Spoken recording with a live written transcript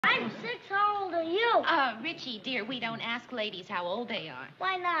Dick, how old are you? Ritchie, dear, we don't ask ladies how old they are.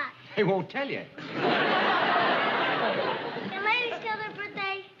 Why not? They won't tell you. Can ladies tell their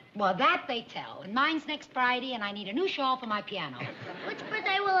birthday? Well, that they tell. And mine's next Friday, and I need a new shawl for my piano. Which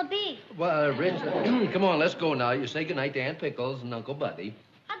birthday will it be? Well, Rich, come on, let's go now. You say goodnight to Aunt Pickles and Uncle Buddy.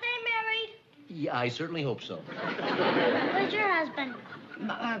 Are they married? Yeah, I certainly hope so. Where's your husband?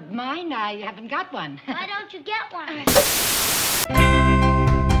 Mine, I haven't got one. Why don't you get one?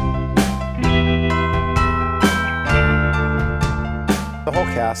 The whole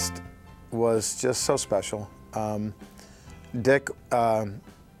cast was just so special. Dick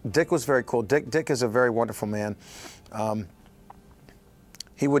was very cool. Dick is a very wonderful man.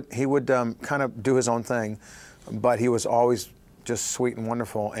 He would kind of do his own thing, but he was always just sweet and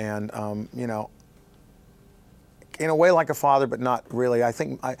wonderful, and you know, in a way like a father, but not really. I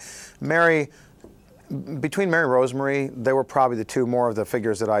think between Mary and Rosemary, they were probably the two more of the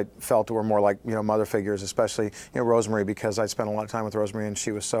figures that I felt were more like, you know, mother figures, especially, you know, Rosemary, because I spent a lot of time with Rosemary and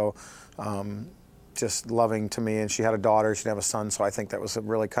she was so just loving to me, and she had a daughter, she'd have a son, so I think that was a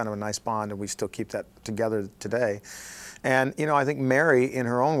really kind of a nice bond, and we still keep that together today. And, you know, I think Mary, in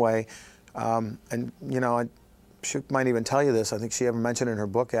her own way, and, you know, she might even tell you this, I think she ever mentioned in her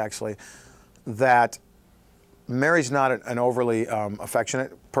book, actually, that Mary's not an overly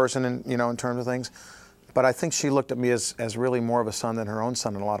affectionate person, in terms of things, but I think she looked at me as really more of a son than her own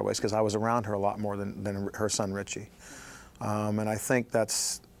son in a lot of ways, because I was around her a lot more than her son Ritchie. And I think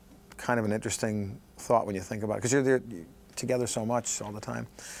that's kind of an interesting thought when you think about it, because you're together so much all the time.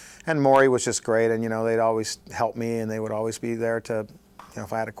 And Morey was just great, and, you know, they'd always help me, and they would always be there to, you know,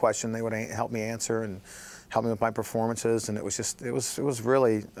 if I had a question, they would help me answer and help me with my performances, and it was just, it was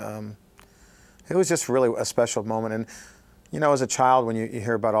really, it was just really a special moment. And, you know, as a child, when you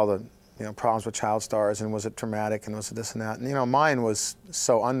hear about all the, you know, problems with child stars, and was it traumatic, and was it this and that, and, you know, mine was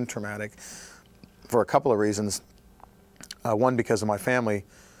so untraumatic for a couple of reasons. One, because of my family,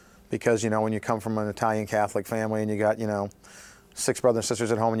 because, you know, when you come from an Italian Catholic family and you got, you know, 6 brothers and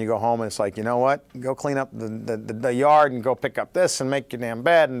sisters at home, and you go home and it's like, you know what, go clean up the yard and go pick up this and make your damn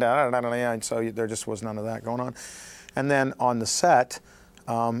bed, and and so there just was none of that going on. And then on the set,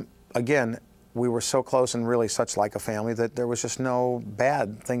 again, we were so close and really such like a family that there was just no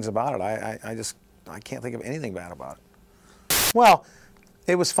bad things about it. I can't think of anything bad about it. Well,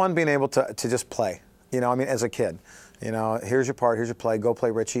 it was fun being able to just play, you know, I mean, as a kid. You know, here's your part, here's your play, go play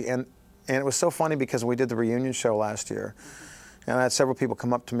Ritchie. And it was so funny because when we did the reunion show last year, and I had several people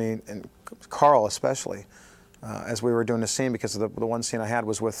come up to me, and Carl especially, as we were doing the scene, because the one scene I had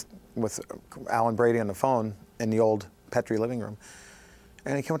was with Alan Brady on the phone in the old Petrie living room.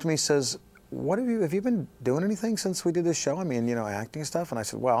 And he came up to me and says, have you been doing anything since we did this show? I mean, you know, acting and stuff? And I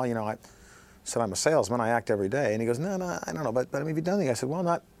said, well, you know, I said, I'm a salesman, I act every day. And he goes, no, I don't know, but I mean, have you done anything? I said, well,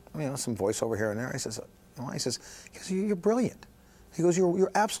 not, you know, some voiceover here and there. I says, he says, you're brilliant. He goes,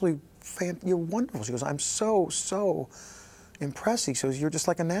 you're absolutely you're wonderful. She goes, I'm so impressed. He says, you're just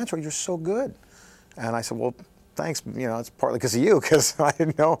like a natural. You're so good. And I said, well, thanks. You know, it's partly because of you, because I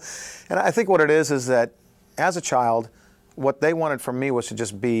didn't know. And I think what it is that as a child, what they wanted from me was to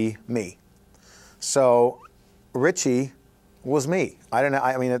just be me. So Ritchie was me.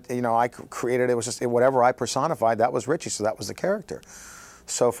 I mean, you know, I created it. Was just whatever I personified. That was Ritchie. So that was the character.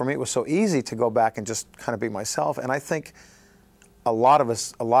 So for me, it was so easy to go back and just kind of be myself. And I think a lot of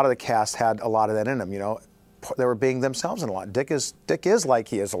the cast had a lot of that in them. You know, they were being themselves in a lot. Dick is like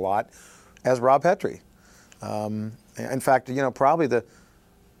he is a lot, as Rob Petrie. In fact, you know, probably the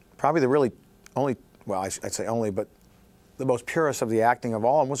really only, well, I'd say only, but the most purest of the acting of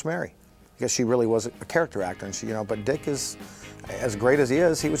all of them was Mary, because she really was a character actor, and she, you know. But Dick is, as great as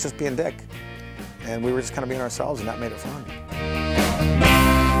he was just being Dick, and we were just kind of being ourselves, and that made it fun.